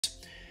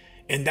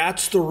And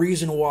that's the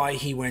reason why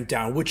he went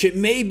down, which it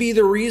may be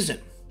the reason.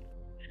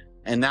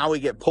 And now we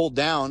get pulled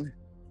down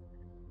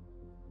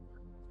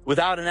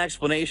without an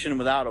explanation,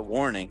 without a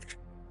warning.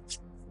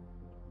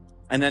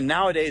 And then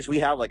nowadays we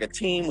have like a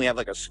team, we have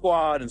like a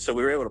squad. And so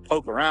we were able to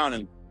poke around,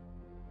 and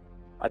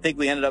I think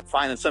we ended up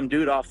finding some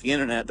dude off the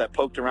internet that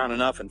poked around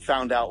enough and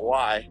found out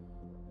why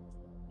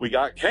we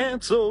got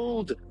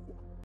canceled.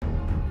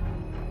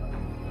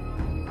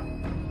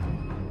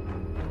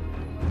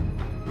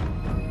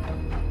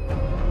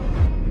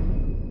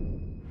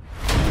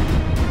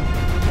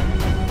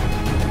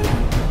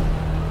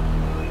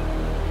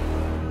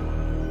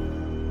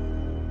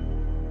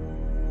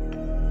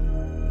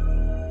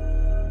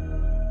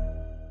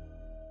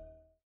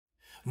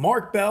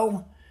 Mark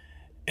Bell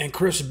and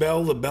Chris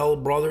Bell, the Bell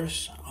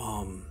brothers,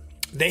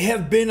 they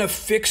have been a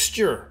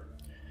fixture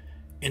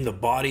in the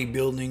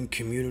bodybuilding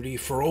community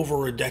for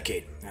over a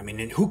decade. I mean,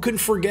 and who can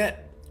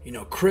forget,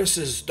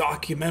 Chris's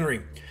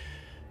documentary,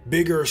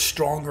 Bigger,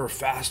 Stronger,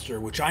 Faster,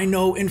 which I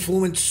know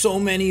influenced so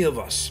many of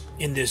us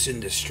in this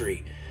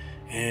industry.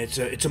 And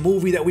it's a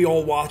movie that we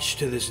all watch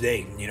to this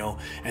day,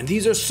 And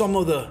these are some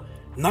of the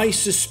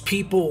nicest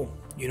people,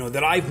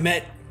 that I've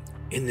met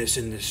in this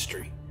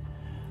industry.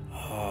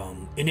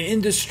 In an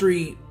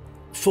industry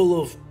full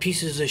of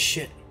pieces of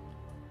shit,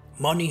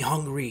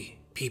 money-hungry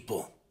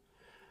people,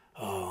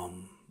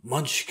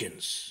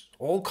 munchkins,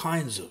 all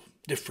kinds of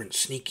different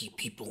sneaky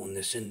people in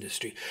this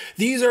industry.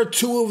 These are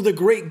two of the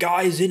great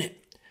guys in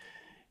it.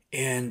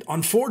 And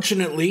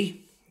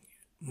unfortunately,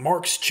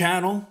 Mark's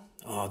channel,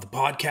 the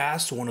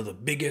podcast, one of the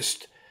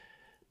biggest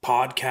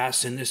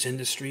podcasts in this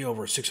industry,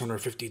 over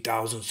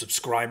 650,000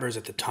 subscribers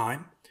at the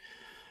time,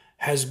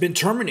 has been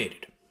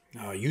terminated.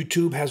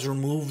 YouTube has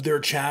removed their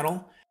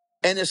channel.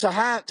 And it's to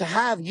have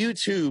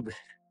YouTube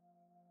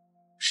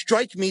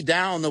strike me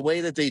down the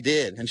way that they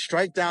did, and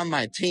strike down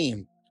my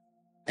team,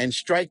 and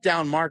strike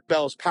down Mark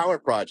Bell's Power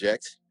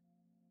Project,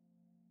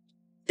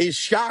 is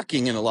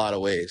shocking in a lot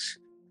of ways.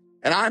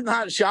 And I'm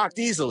not shocked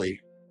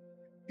easily.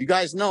 You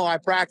guys know I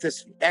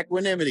practice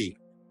equanimity,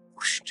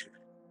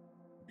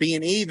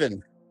 being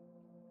even.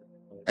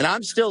 And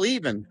I'm still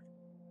even.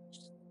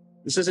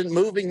 This isn't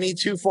moving me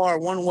too far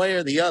one way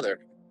or the other.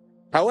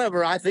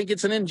 However, I think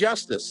it's an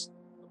injustice.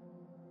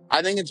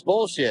 I think it's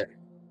bullshit,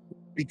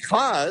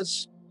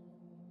 because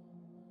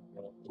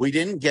we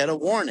didn't get a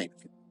warning.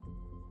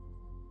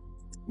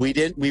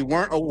 We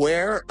weren't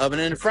aware of an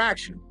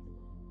infraction.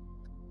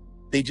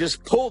 They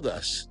just pulled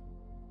us.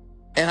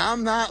 And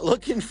I'm not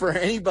looking for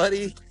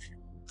anybody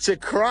to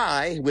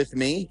cry with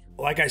me.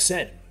 Like I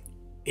said,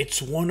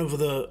 it's one of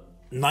the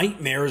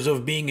nightmares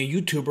of being a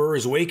YouTuber,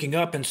 is waking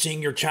up and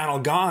seeing your channel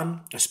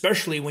gone,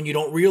 especially when you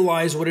don't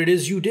realize what it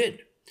is you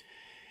did.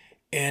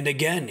 And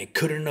again, it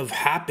couldn't have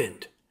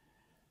happened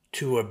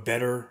to a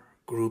better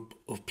group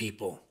of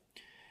people.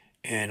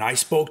 And I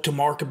spoke to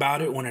Mark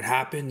about it when it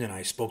happened, and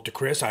I spoke to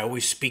Chris. I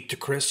always speak to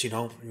Chris,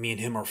 me and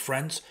him are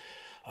friends.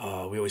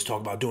 We always talk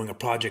about doing a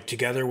project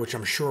together, which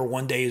I'm sure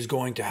one day is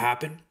going to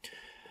happen.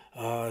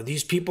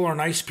 These people are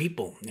nice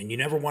people, and you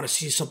never want to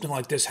see something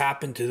like this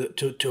happen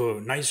to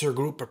a nicer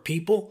group of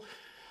people.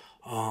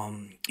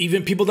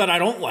 Even people that I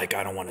don't like,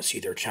 I don't want to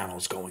see their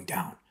channels going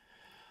down.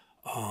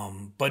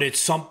 But it's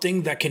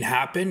something that can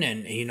happen,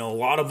 and a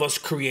lot of us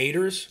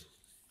creators,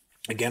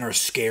 again, are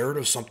scared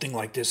of something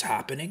like this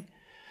happening.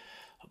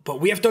 But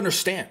we have to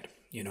understand,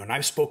 and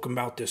I've spoken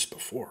about this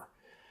before,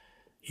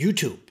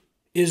 YouTube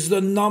is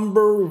the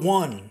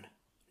 #1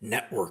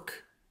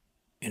 network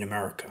in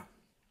America.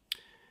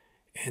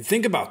 And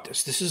think about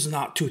this. This is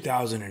not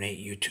 2008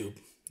 YouTube,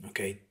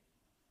 okay?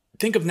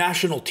 Think of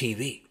national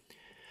TV.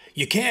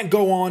 You can't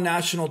go on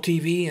national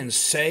TV and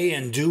say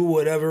and do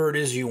whatever it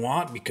is you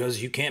want,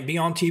 because you can't be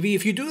on TV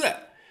if you do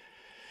that.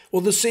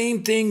 Well, the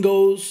same thing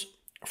goes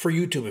for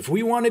YouTube. If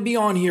we want to be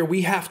on here,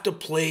 we have to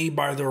play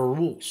by their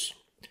rules.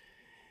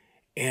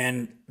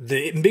 And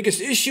the biggest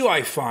issue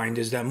I find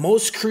is that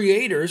most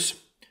creators,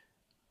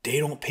 they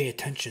don't pay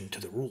attention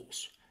to the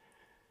rules.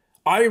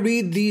 I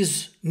read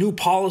these new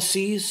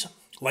policies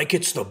like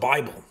it's the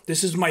Bible.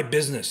 This is my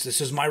business.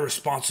 This is my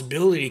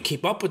responsibility to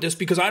keep up with this,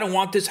 because I don't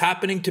want this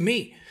happening to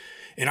me.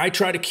 And I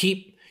try to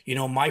keep,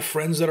 my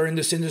friends that are in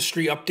this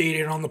industry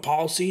updated on the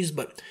policies,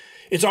 but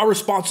it's our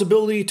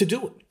responsibility to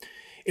do it.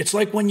 It's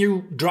like when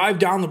you drive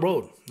down the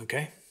road,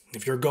 okay?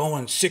 If you're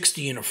going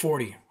 60 in a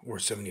 40 or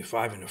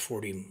 75 in a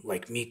 40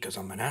 like me, because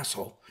I'm an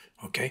asshole,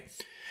 okay?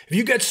 If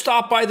you get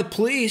stopped by the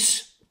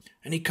police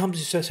and he comes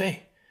and says,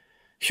 hey,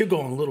 you're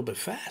going a little bit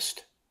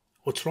fast.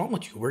 What's wrong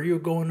with you? Where are you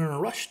going in a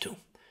rush to?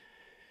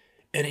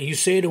 And you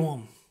say to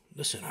him,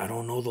 listen, I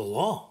don't know the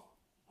law.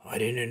 I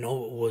didn't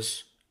know it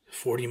was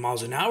 40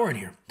 miles an hour in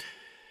here.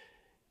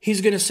 He's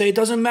going to say, it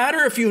doesn't matter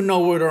if you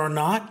know it or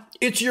not.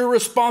 It's your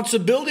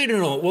responsibility to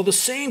know it. Well, the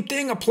same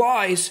thing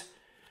applies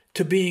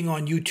to being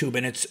on YouTube.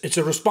 And it's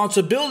a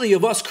responsibility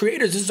of us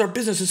creators. This is our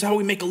business. This is how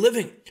we make a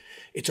living.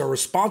 It's our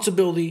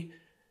responsibility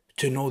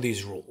to know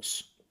these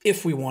rules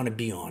if we want to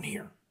be on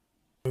here.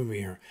 Over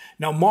here.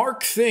 Now,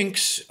 Mark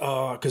thinks,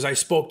 because I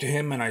spoke to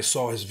him and I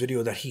saw his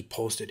video that he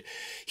posted,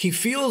 he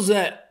feels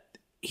that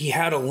he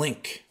had a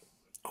link,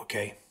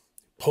 okay,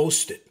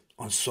 posted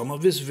on some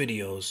of his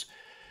videos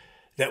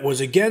that was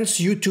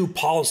against YouTube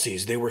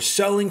policies. They were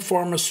selling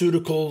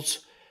pharmaceuticals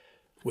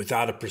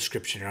without a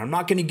prescription. And I'm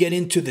not going to get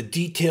into the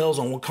details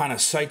on what kind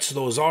of sites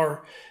those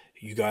are.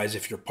 You guys,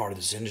 if you're part of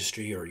this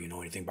industry or you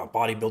know anything about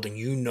bodybuilding,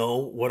 you know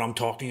what I'm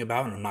talking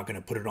about, and I'm not going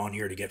to put it on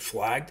here to get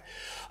flagged.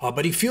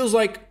 But he feels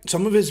like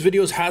some of his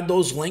videos had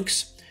those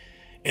links,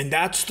 and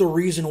that's the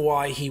reason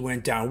why he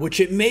went down, which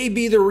it may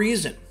be the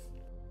reason.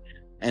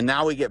 And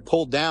now we get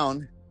pulled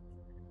down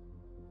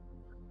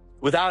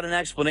without an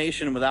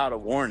explanation, without a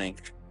warning.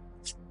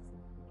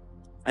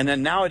 And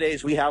then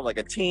nowadays we have like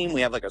a team,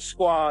 we have like a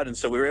squad, and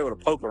so we were able to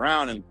poke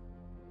around, and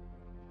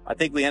I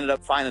think we ended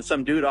up finding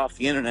some dude off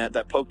the internet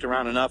that poked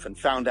around enough and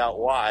found out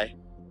why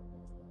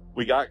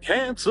we got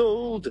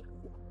canceled,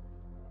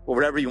 or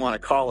whatever you want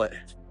to call it.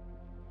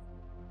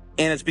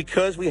 And it's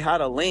because we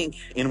had a link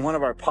in one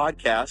of our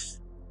podcasts.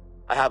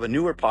 I have a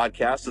newer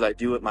podcast that I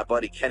do with my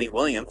buddy Kenny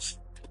Williams,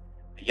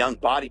 a young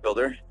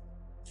bodybuilder,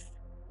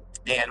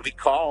 and we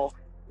call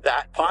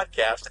that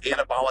podcast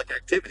Anabolic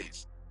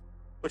Activities,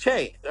 which,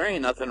 hey, there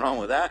ain't nothing wrong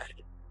with that.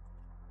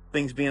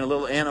 Things being a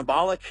little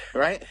anabolic,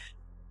 right?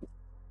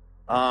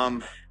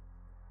 But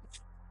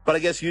I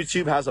guess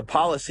YouTube has a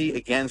policy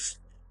against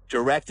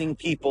directing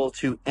people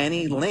to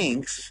any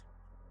links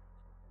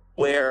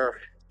where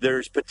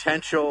there's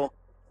potential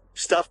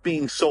stuff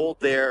being sold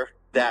there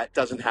that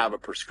doesn't have a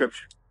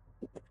prescription.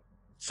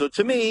 So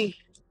to me,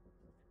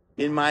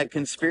 in my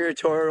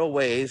conspiratorial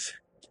ways,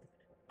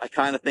 I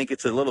kind of think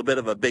it's a little bit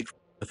of a big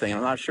thing.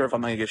 I'm not sure if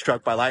I'm going to get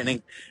struck by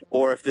lightning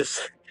or if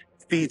this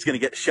feed's going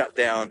to get shut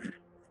down.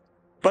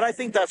 But I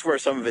think that's where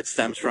some of it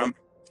stems from,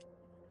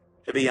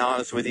 to be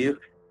honest with you.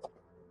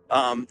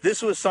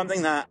 This was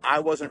something that I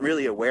wasn't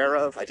really aware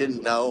of. I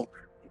didn't know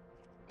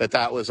that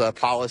that was a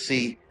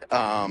policy.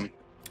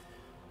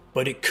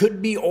 But it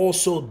could be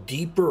also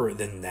deeper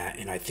than that.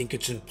 And I think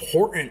it's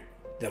important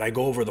that I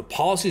go over the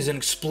policies and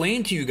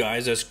explain to you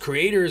guys as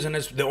creators and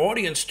as the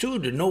audience too,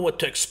 to know what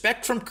to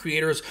expect from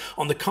creators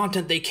on the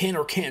content they can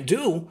or can't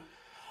do,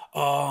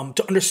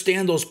 to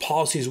understand those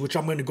policies, which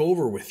I'm going to go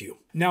over with you.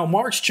 Now,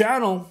 Mark's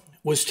channel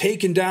was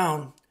taken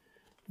down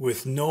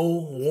with no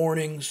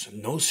warnings,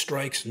 no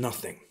strikes,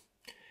 nothing.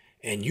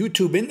 And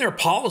YouTube, in their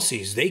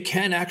policies, they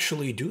can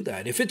actually do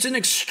that. If it's an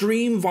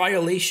extreme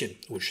violation,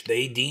 which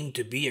they deem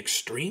to be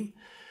extreme,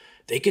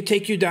 they could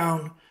take you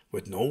down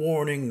with no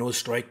warning, no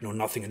strike, no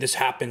nothing. And this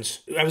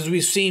happens, as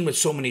we've seen with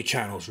so many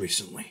channels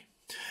recently.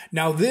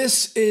 Now,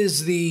 this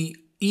is the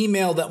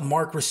email that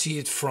Mark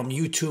received from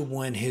YouTube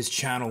when his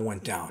channel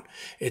went down.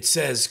 It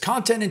says,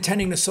 content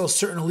intending to sell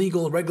certain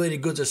illegal and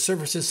regulated goods or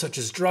services such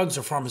as drugs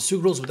or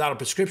pharmaceuticals without a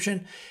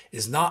prescription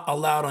is not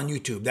allowed on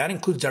YouTube. That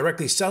includes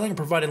directly selling and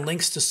providing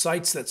links to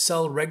sites that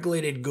sell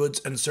regulated goods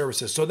and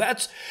services. So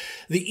that's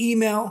the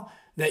email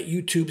that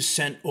YouTube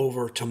sent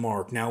over to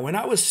Mark. Now, when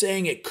I was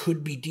saying it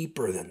could be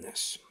deeper than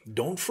this,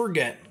 don't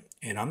forget,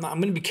 and I'm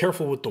going to be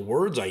careful with the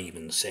words I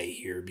even say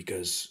here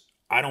because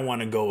I don't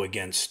want to go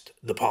against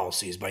the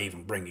policies by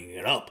even bringing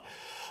it up.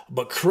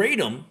 But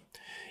Kratom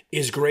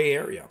is gray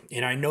area.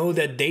 And I know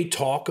that they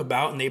talk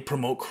about and they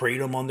promote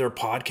Kratom on their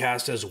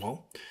podcast as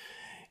well.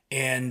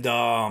 And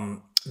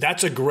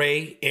that's a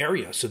gray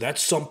area. So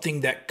that's something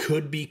that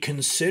could be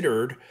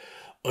considered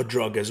a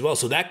drug as well.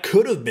 So that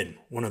could have been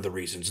one of the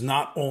reasons,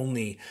 not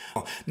only.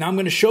 Now I'm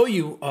going to show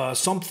you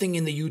something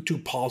in the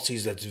YouTube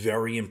policies that's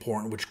very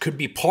important, which could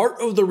be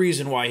part of the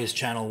reason why his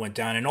channel went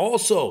down. And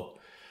also,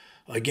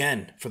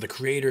 again, for the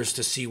creators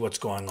to see what's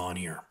going on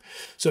here.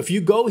 So if you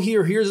go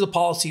here, here's the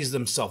policies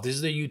themselves. These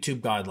are the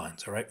YouTube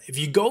guidelines, all right? If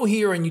you go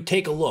here and you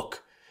take a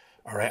look,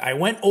 all right, I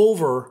went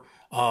over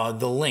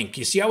the link.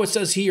 You see how it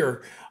says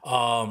here,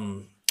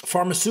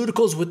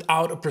 pharmaceuticals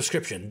without a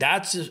prescription.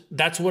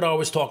 That's what I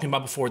was talking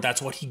about before.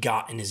 That's what he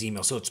got in his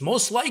email. So it's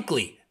most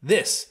likely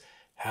this.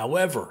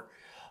 However,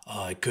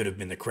 it could have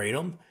been the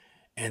Kratom.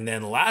 And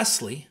then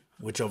lastly,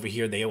 which over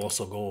here, they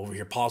also go over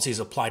here, policies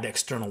apply to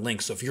external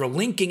links. So if you're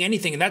linking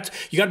anything, and that's,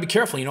 you got to be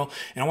careful, you know,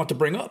 and I want to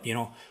bring up, you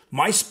know,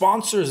 my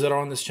sponsors that are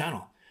on this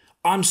channel,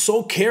 I'm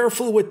so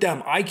careful with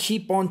them. I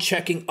keep on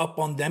checking up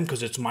on them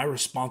because it's my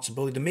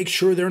responsibility to make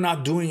sure they're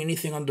not doing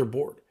anything under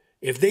board.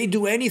 If they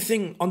do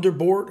anything under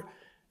board,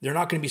 they're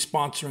not going to be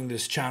sponsoring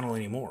this channel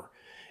anymore.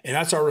 And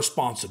that's our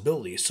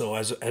responsibility. So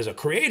as a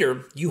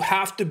creator, you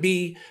have to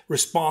be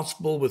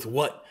responsible with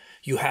what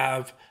you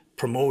have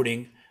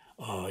promoting.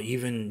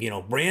 Even, you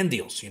know, brand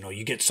deals, you know,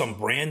 you get some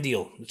brand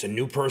deal. It's a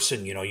new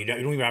person, you know, you don't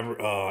even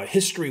have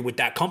history with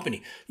that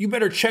company. You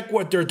better check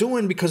what they're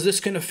doing because this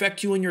can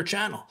affect you and your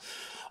channel.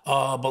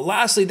 But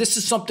lastly, this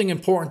is something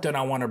important that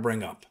I want to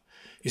bring up.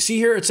 You see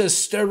here, it says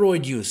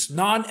steroid use,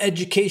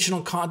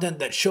 non-educational content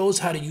that shows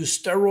how to use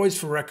steroids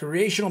for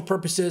recreational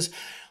purposes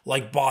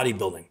like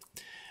bodybuilding.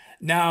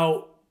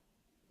 Now,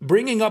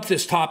 bringing up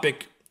this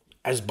topic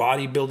as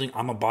bodybuilding,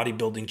 I'm a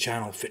bodybuilding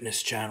channel,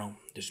 fitness channel.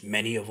 There's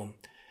many of them.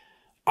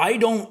 I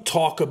don't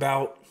talk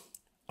about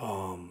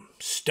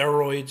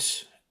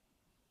steroids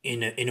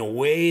in a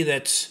way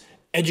that's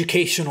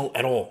educational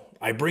at all.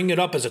 I bring it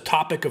up as a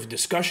topic of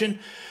discussion,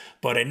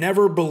 but I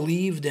never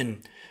believed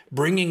in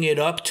bringing it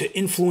up to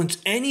influence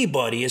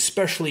anybody,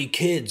 especially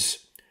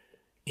kids,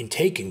 in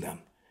taking them.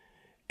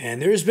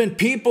 And there's been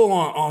people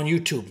on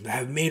YouTube that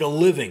have made a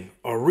living,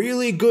 a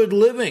really good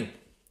living,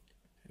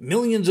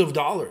 millions of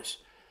dollars,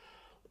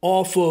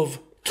 off of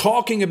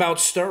talking about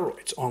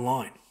steroids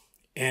online.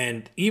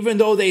 And even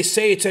though they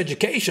say it's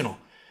educational,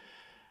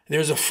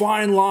 there's a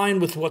fine line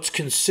with what's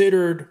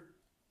considered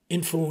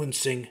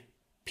influencing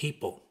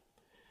people.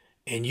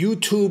 And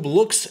YouTube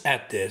looks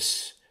at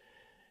this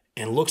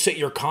and looks at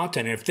your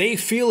content. And if they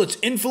feel it's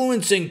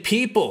influencing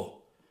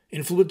people,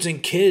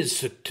 influencing kids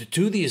to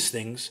do these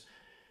things,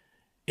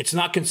 it's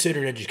not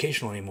considered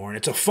educational anymore. And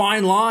it's a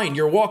fine line.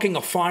 You're walking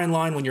a fine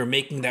line when you're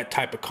making that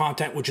type of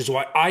content, which is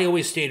why I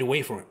always stayed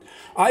away from it.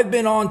 I've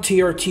been on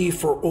TRT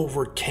for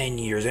over 10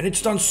 years, and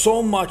it's done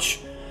so much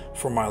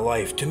for my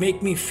life to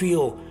make me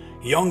feel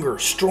younger,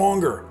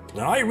 stronger.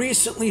 And I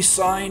recently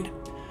signed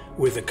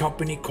with a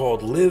company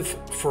called Live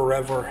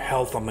Forever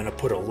Health. I'm going to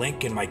put a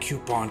link in my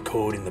coupon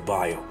code in the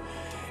bio.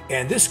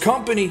 And this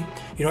company,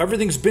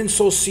 everything's been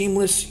so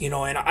seamless, and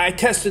I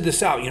tested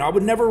this out. I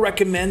would never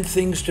recommend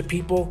things to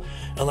people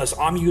unless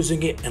I'm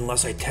using it,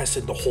 unless I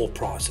tested the whole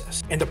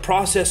process. And the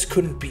process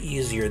couldn't be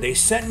easier. They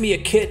sent me a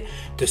kit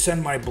to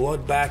send my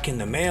blood back in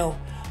the mail.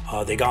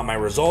 They got my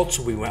results.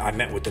 I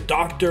met with the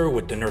doctor,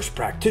 with the nurse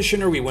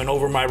practitioner. We went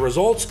over my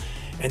results.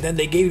 And then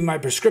they gave me my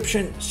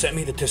prescription, sent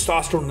me the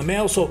testosterone in the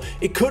mail. So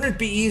it couldn't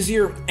be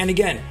easier. And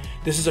again,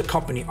 this is a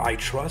company I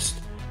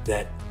trust,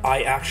 that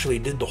I actually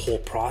did the whole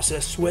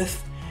process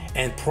with,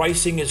 and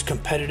pricing is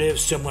competitive,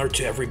 similar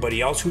to everybody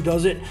else who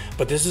does it.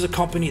 But this is a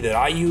company that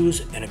I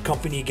use, and a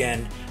company,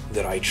 again,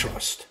 that I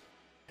trust.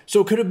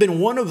 So it could have been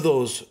one of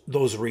those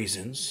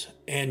reasons.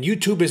 And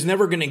YouTube is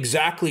never going to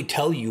exactly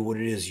tell you what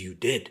it is you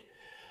did,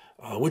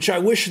 which I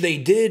wish they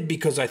did,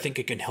 because I think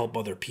it can help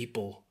other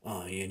people,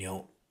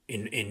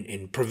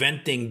 in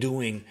preventing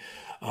doing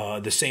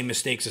the same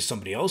mistakes as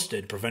somebody else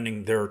did,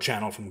 preventing their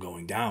channel from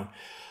going down.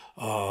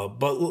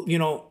 But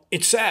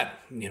it's sad.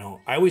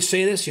 I always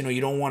say this,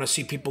 you don't want to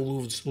see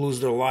people lose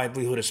their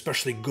livelihood,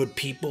 especially good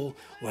people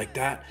like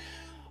that.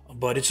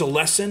 But it's a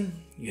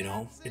lesson,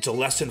 it's a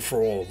lesson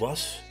for all of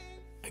us.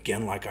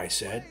 Again, like I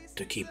said,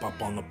 to keep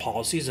up on the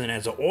policies. And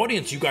as an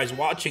audience, you guys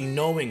watching,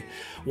 knowing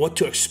what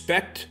to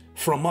expect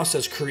from us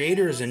as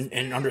creators,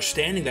 and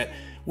understanding that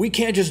we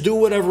can't just do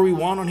whatever we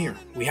want on here.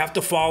 We have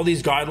to follow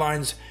these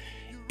guidelines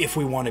if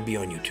we want to be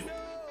on YouTube.